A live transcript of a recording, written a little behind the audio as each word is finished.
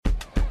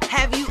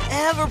Have you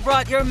ever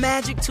brought your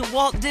magic to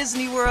Walt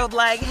Disney World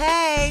like,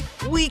 hey,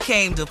 we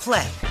came to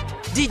play?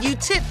 Did you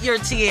tip your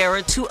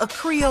tiara to a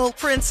Creole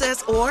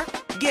princess or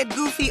get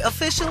goofy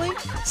officially?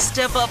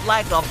 Step up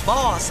like a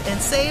boss and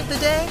save the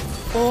day?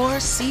 Or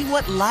see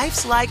what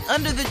life's like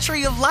under the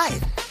tree of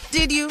life?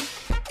 Did you?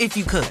 If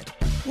you could.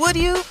 Would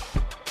you?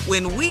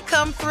 When we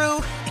come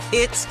through,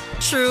 it's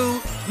true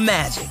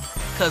magic.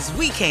 'Cause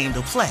we came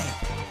to play.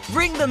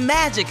 Bring the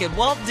magic at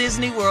Walt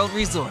Disney World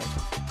Resort.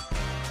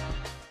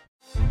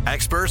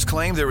 Experts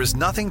claim there is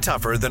nothing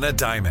tougher than a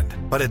diamond.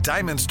 But at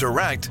Diamonds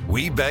Direct,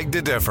 we beg to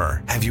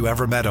differ. Have you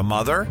ever met a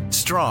mother?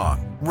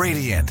 Strong,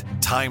 radiant,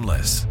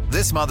 timeless.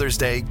 This Mother's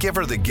Day, give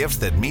her the gift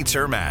that meets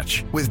her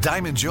match. With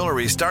diamond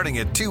jewelry starting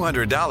at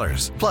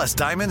 $200. Plus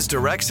Diamonds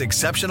Direct's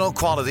exceptional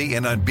quality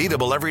and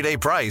unbeatable everyday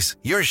price,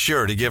 you're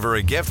sure to give her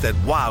a gift that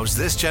wows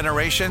this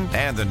generation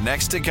and the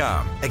next to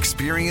come.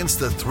 Experience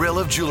the thrill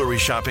of jewelry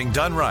shopping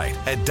done right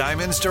at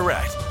Diamonds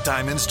Direct.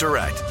 Diamonds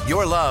Direct.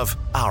 Your love,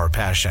 our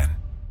passion.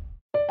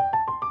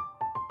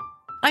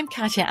 I'm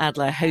Katya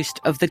Adler, host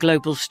of The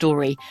Global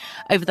Story.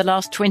 Over the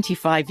last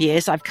 25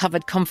 years, I've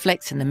covered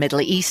conflicts in the Middle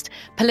East,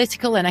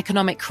 political and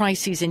economic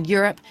crises in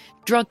Europe,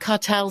 drug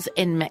cartels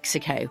in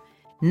Mexico.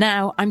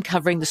 Now I'm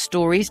covering the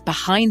stories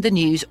behind the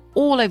news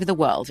all over the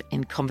world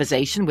in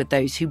conversation with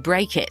those who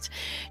break it.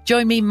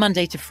 Join me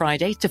Monday to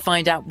Friday to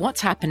find out what's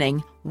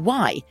happening,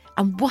 why,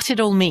 and what it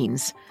all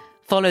means.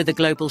 Follow The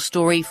Global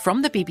Story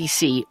from the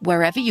BBC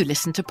wherever you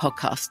listen to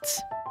podcasts.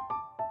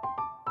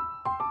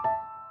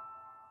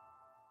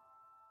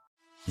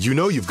 You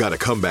know you've got a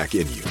comeback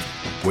in you.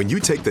 When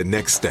you take the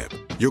next step,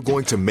 you're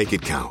going to make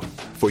it count.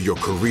 For your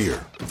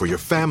career, for your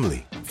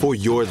family, for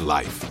your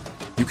life.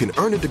 You can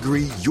earn a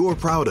degree you're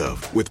proud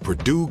of with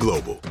Purdue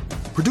Global.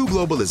 Purdue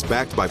Global is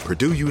backed by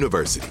Purdue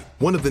University,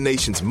 one of the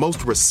nation's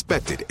most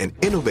respected and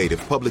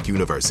innovative public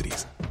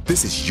universities.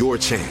 This is your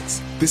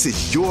chance. This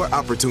is your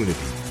opportunity.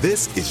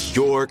 This is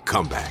your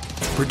comeback.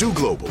 Purdue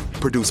Global,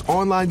 Purdue's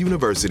online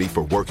university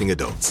for working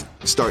adults.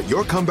 Start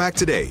your comeback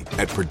today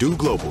at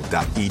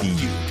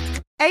purdueglobal.edu.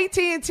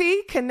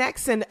 AT&T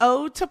connects an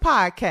ode to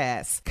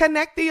podcasts.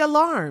 Connect the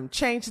alarm.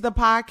 Change the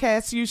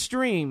podcast you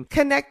stream.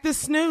 Connect the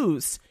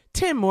snooze.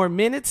 10 more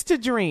minutes to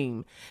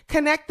dream.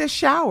 Connect the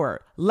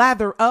shower.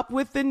 Lather up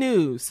with the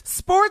news.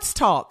 Sports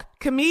talk,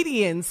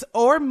 comedians,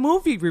 or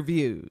movie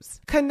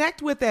reviews.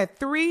 Connect with that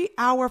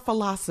 3-hour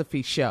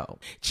philosophy show.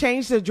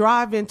 Change the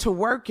drive into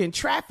work and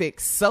traffic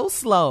so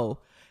slow.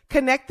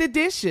 Connect the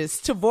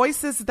dishes to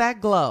voices that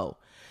glow.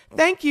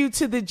 Thank you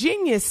to the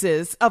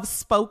geniuses of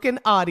spoken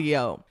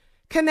audio.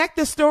 Connect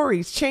the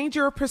stories, change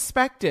your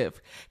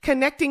perspective.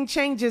 Connecting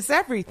changes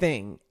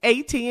everything.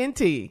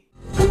 AT&T.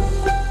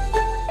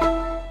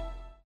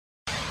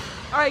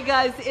 All right,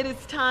 guys, it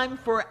is time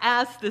for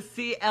Ask the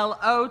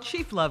CLO.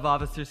 Chief Love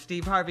Officer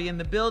Steve Harvey in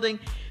the building.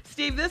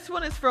 Steve, this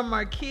one is from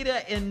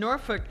Marquita in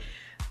Norfolk.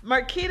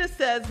 Marquita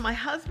says, my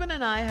husband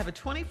and I have a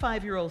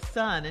 25-year-old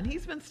son, and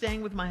he's been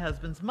staying with my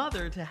husband's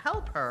mother to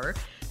help her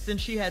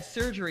since she had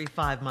surgery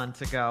 5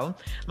 months ago.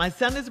 My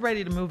son is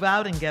ready to move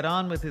out and get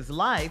on with his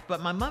life, but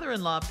my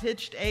mother-in-law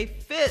pitched a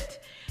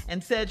fit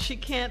and said she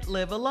can't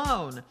live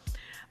alone.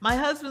 My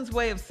husband's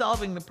way of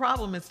solving the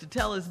problem is to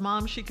tell his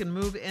mom she can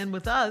move in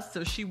with us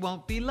so she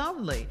won't be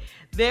lonely.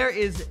 There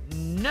is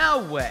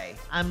no way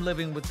I'm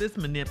living with this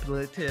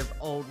manipulative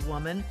old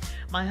woman.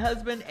 My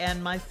husband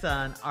and my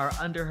son are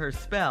under her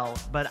spell,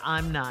 but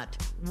I'm not.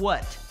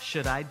 What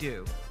should I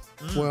do?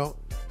 Well,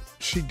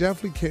 she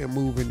definitely can't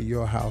move into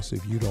your house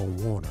if you don't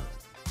want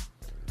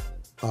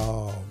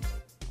her.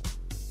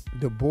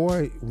 The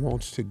boy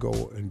wants to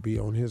go and be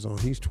on his own.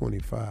 He's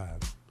 25.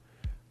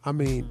 I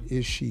mean,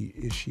 does she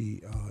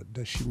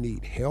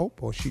need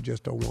help, or she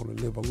just don't want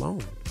to live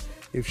alone?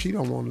 If she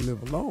don't want to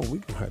live alone,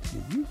 we'll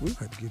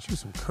have to get you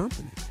some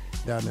company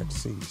down at the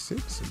senior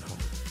citizen home.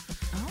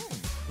 Oh.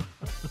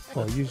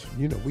 Or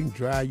we can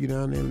drive you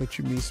down there and let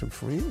you meet some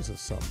friends or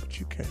something, but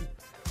you can't.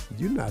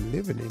 You're not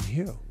living in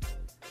here.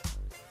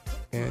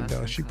 And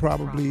she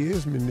probably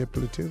is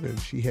manipulative, and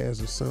she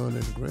has a son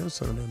and a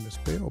grandson under the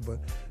spell, but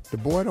the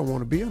boy don't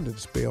want to be under the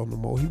spell no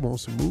more. He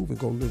wants to move and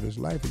go live his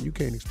life, and you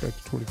can't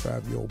expect a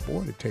 25-year-old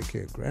boy to take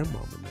care of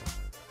grandmama now.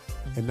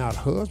 And now the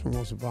husband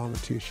wants to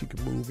volunteer. She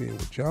can move in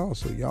with y'all,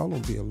 so y'all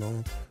don't be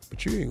alone,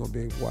 but you ain't going to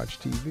be able to watch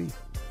TV.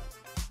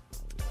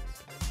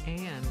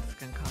 And it's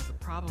going to cause a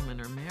problem in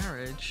her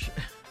marriage.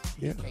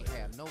 Yeah. You can't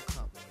have no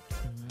company.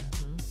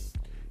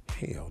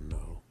 Mm-hmm. Hell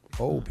no.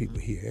 Old people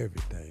hear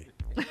everything.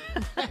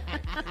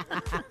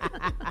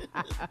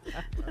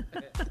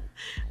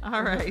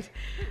 All right.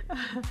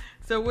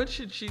 So what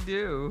should she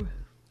do?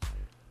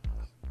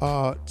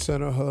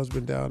 Send her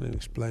husband down and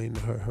explain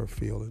to her her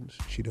feelings.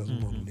 She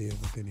doesn't want to live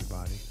with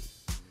anybody.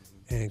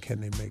 And can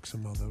they make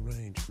some other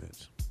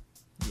arrangements?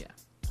 Yeah,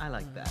 I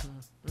like that.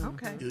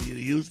 Okay. Do you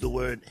use the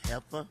word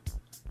heifer?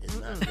 It's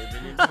not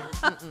living in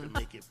here to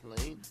make it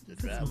plain.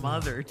 It's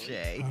Mother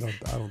Jay.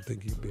 I don't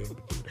think you'd be able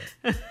to do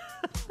that.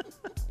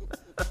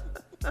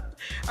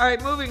 All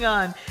right, moving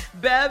on.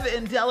 Bev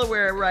in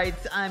Delaware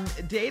writes, I'm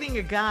dating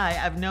a guy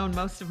I've known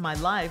most of my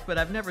life, but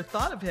I've never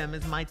thought of him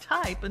as my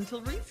type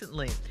until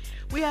recently.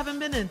 We haven't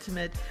been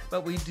intimate,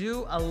 but we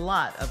do a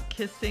lot of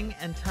kissing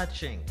and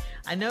touching.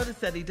 I noticed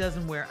that he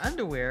doesn't wear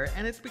underwear,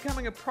 and it's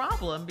becoming a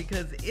problem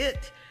because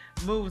it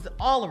moves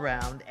all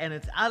around and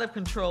it's out of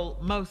control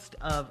most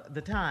of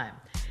the time.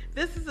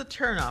 This is a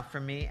turnoff for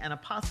me and a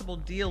possible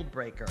deal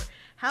breaker.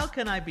 How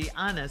can I be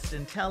honest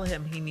and tell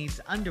him he needs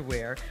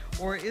underwear,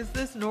 or is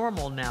this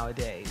normal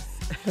nowadays?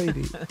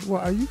 Lady,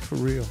 well, are you for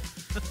real?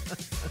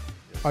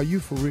 Are you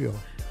for real?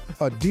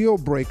 A deal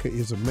breaker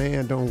is a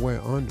man don't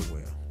wear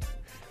underwear.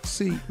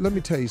 See, let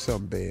me tell you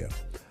something, Bev.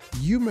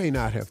 You may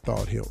not have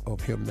thought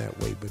of him that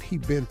way, but he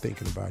been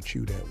thinking about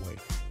you that way.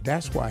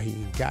 That's why he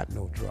ain't got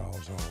no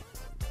drawers on.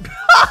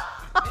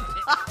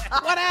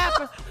 What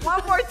happened?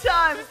 One more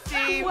time,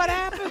 Steve. What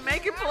happened?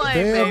 Make it plain,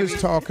 Bev baby.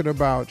 is talking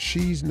about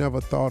she's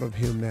never thought of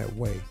him that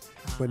way.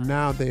 But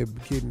now they're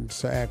getting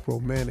to act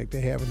romantic.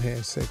 They haven't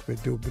had sex, but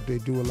they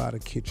do a lot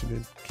of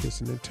kissing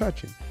and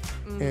touching.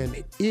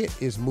 And it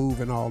is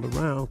moving all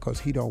around because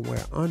he don't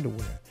wear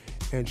underwear.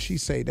 And she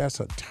say that's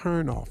a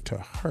turnoff to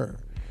her.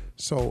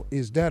 So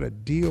is that a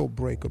deal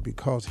breaker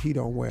because he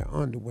don't wear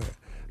underwear?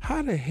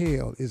 How the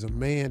hell is a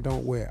man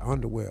don't wear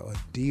underwear a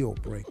deal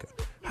breaker?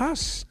 How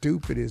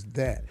stupid is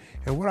that?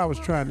 And what I was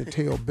trying to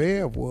tell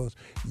Bev was,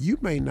 you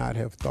may not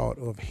have thought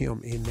of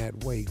him in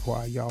that way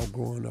while y'all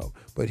growing up,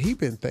 but he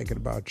been thinking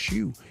about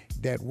you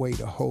that way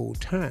the whole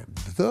time.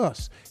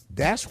 Thus,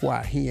 that's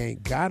why he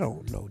ain't got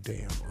on no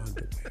damn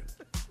underwear.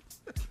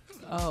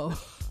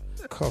 Oh.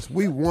 Because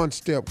we one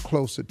step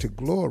closer to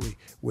glory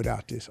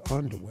without this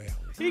underwear.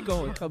 He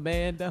going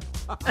commando.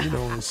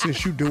 And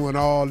since you doing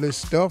all this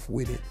stuff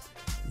with it,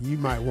 you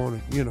might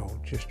want to,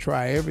 just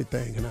try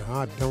everything. And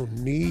I don't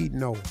need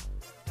no,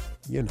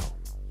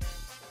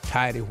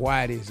 tighty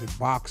whities and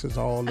boxes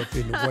all up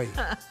in the way.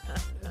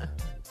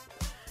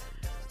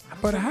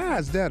 But how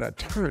is that a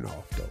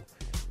turnoff, though,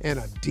 and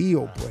a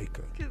deal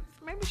breaker?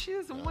 Maybe she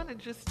doesn't want it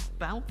just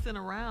bouncing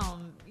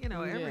around,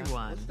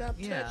 everyone. Stop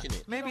touching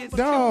it. Maybe it's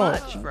too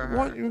much for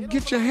her.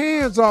 Get your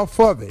hands off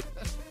of it.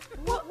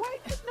 What? Wait,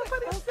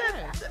 nobody said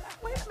that.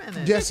 Wait a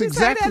minute. That's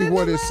exactly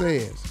what it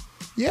says.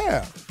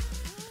 Yeah.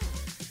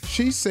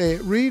 She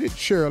said, read it,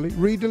 Shirley.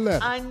 Read the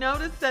letter. I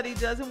noticed that he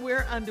doesn't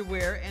wear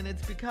underwear, and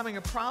it's becoming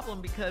a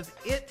problem because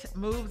it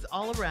moves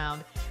all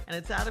around, and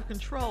it's out of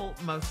control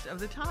most of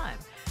the time.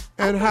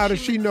 And how does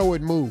she know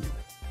it moved?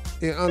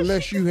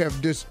 Unless you have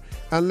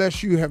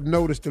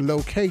noticed the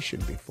location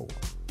before.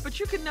 But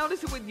you can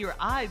notice it with your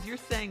eyes. You're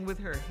saying with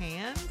her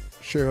hands?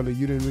 Shirley,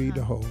 you didn't read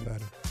the whole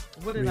letter.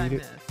 What did I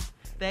miss?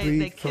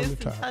 They kiss and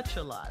touch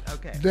a lot.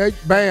 Okay.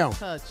 Bam.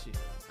 Touch it.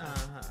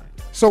 Uh-huh.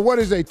 So what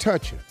is they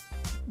touching?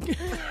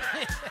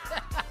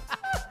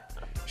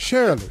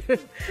 Shirley,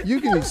 you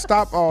can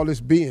stop all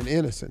this being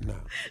innocent now.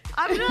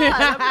 I'm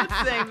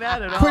not saying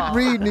that at all. Quit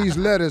reading these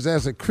letters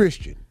as a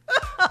Christian.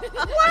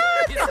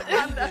 What?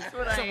 That's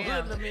what I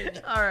am.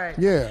 All right.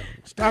 Yeah,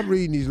 stop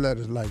reading these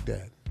letters like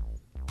that.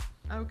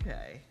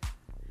 Okay.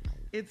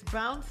 It's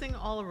bouncing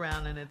all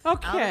around and it's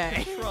out of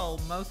control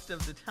most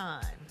of the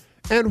time.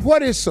 And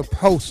what is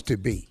supposed to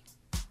be?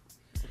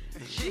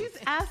 She's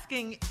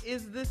asking,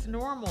 is this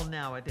normal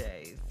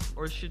nowadays?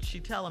 Or should she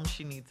tell him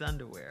she needs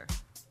underwear?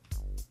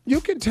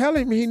 You can tell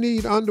him he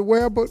needs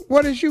underwear, but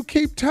what does you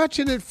keep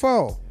touching it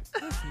for?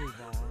 Let's move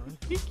on.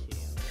 He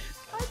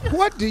can't.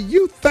 What do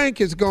you think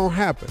is going to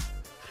happen?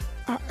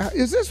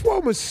 Is this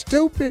woman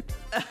stupid?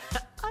 I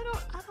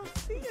don't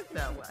see it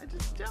that way. I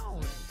just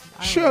don't.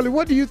 Shirley,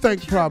 what do you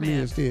think the problem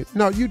is there?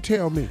 No, you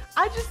tell me.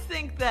 I just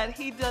think that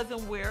he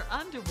doesn't wear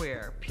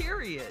underwear,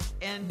 period.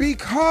 And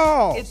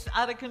because it's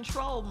out of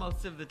control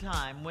most of the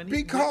time.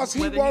 Because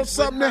he wants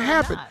something to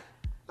happen.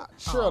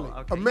 Shirley,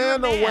 okay. a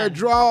man don't wear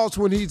drawers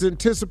when he's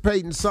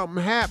anticipating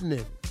something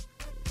happening.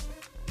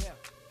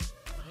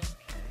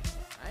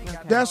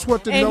 That's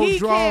what the no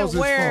drawers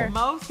is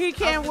for. He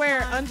can't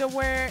wear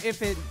underwear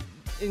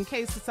in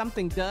case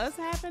something does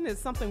happen. Is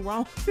something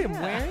wrong with him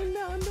wearing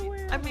the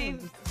underwear? I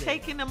mean,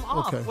 taking them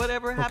off.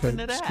 Whatever happened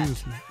to that?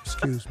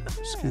 Excuse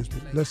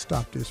me. Let's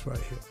stop this right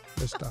here.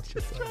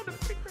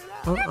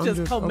 I'm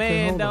just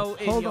commando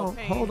in your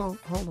pants.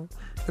 Hold on.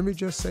 Let me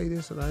just say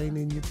this, and I ain't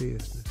in your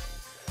business.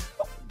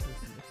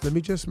 Let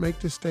me just make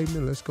this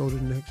statement. Let's go to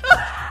the next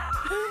question.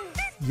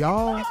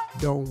 Y'all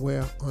don't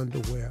wear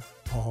underwear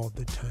all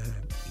the time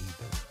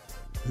either.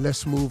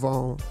 Let's move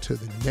on to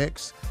the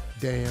next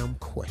damn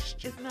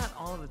question. It's not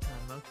all the time,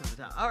 most of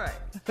the time. All right.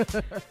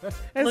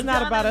 It's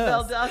not about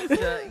us.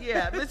 Valdosta,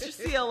 yeah, Mr.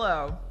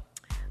 CLO.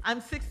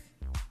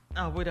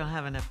 We don't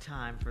have enough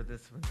time for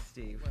this one,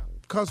 Steve.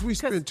 Because we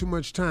spend too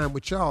much time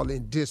with y'all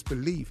in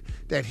disbelief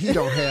that he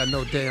don't have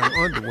no damn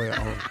underwear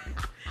on.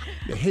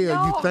 The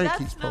hell you think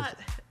he's supposed to?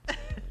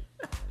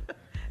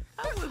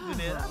 That wasn't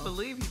it. I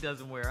believe he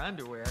doesn't wear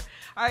underwear.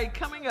 All right,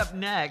 coming up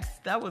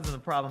next, that wasn't a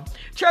problem.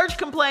 Church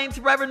complaints,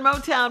 Reverend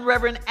Motown,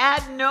 Reverend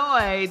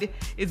Adnoid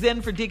is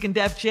in for Deacon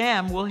Def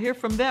Jam. We'll hear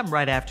from them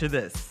right after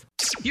this.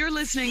 You're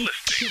listening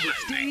to the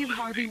Steve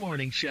Harvey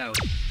Morning Show.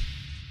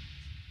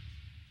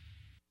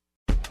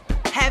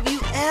 Have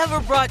you ever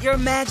brought your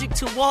magic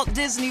to Walt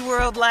Disney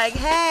World like,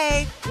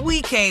 hey,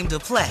 we came to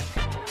play?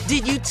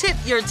 Did you tip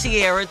your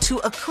tiara to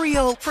a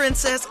Creole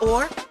princess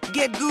or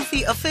get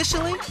goofy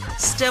officially?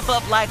 Step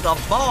up like a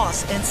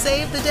boss and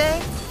save the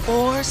day?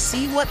 Or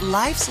see what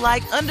life's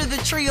like under the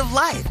tree of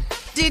life?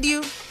 Did you?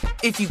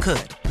 If you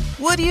could.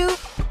 Would you?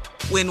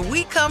 When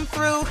we come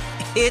through,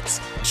 it's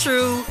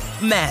true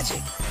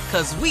magic.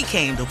 'Cause we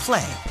came to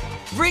play.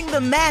 Bring the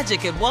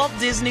magic at Walt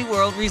Disney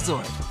World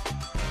Resort.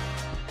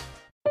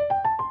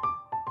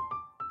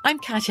 I'm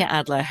Katya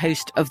Adler,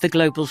 host of The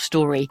Global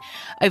Story.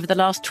 Over the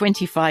last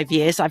 25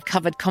 years, I've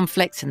covered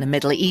conflicts in the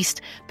Middle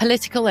East,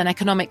 political and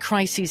economic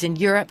crises in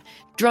Europe,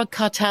 drug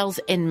cartels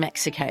in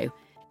Mexico.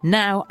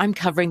 Now I'm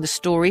covering the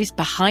stories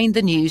behind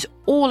the news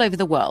all over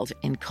the world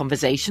in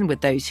conversation with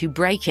those who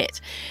break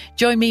it.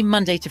 Join me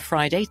Monday to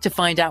Friday to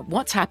find out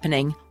what's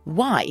happening,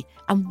 why,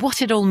 and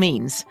what it all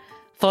means.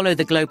 Follow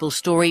The Global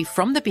Story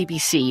from the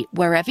BBC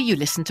wherever you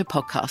listen to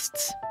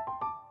podcasts.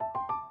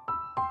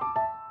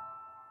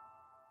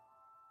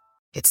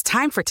 It's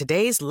time for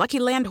today's Lucky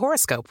Land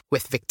horoscope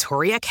with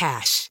Victoria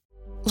Cash.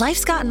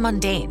 Life's gotten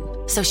mundane,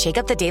 so shake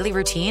up the daily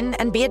routine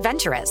and be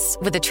adventurous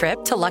with a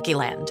trip to Lucky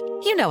Land.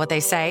 You know what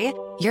they say,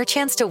 your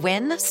chance to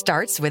win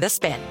starts with a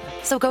spin.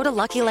 So go to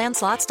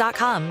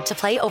LuckyLandSlots.com to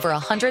play over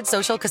 100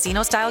 social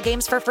casino-style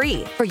games for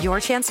free for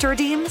your chance to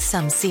redeem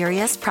some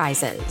serious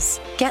prizes.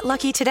 Get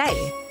lucky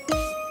today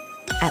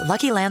at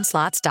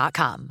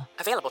LuckyLandSlots.com.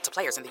 Available to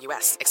players in the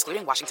U.S.,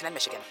 excluding Washington and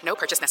Michigan. No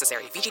purchase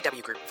necessary.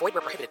 VGW Group. Void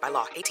where prohibited by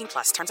law.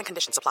 18+. Terms and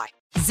conditions apply.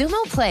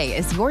 Xumo Play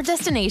is your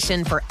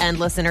destination for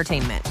endless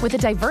entertainment. With a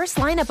diverse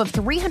lineup of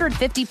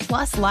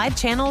 350-plus live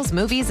channels,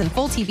 movies, and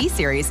full TV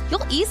series,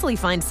 you'll easily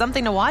find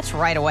something to watch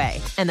right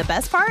away. And the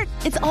best part?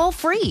 It's all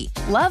free.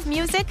 Love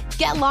music?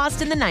 Get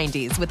lost in the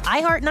 90s with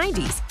iHeart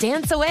 90s.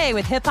 Dance away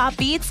with hip-hop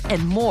beats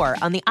and more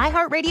on the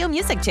iHeartRadio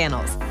music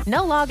channels.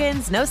 No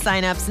logins, no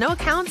signups, no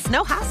accounts,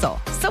 no hassle.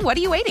 So what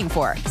are you waiting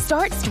for?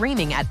 Start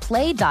streaming at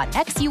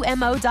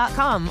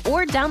play.xumo.com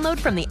or download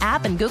from the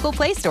app and Google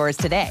Play stores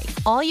today.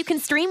 All you can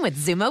stream with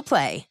Xumo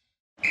Play.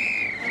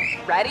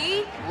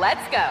 Ready?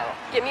 Let's go.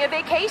 Give me a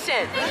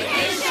vacation.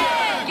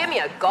 Vacation. Give me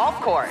a golf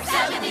course.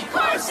 70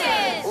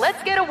 courses.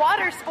 Let's get a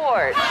water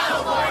sport.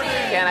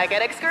 Paddleboarding. Can I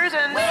get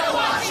excursions? Whale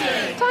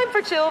watching. Time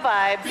for chill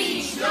vibes.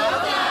 Beach yoga.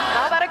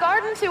 How about a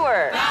garden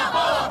tour?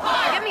 Balboa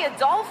Park. Give me a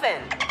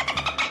dolphin.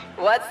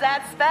 What's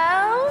that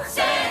spell?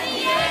 San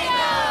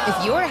Diego!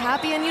 If you're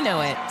happy and you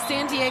know it,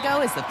 San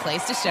Diego is the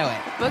place to show it.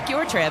 Book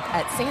your trip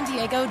at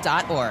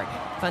sandiego.org.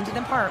 Funded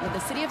in part with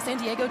the City of San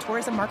Diego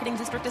Tourism Marketing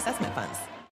District Assessment Funds.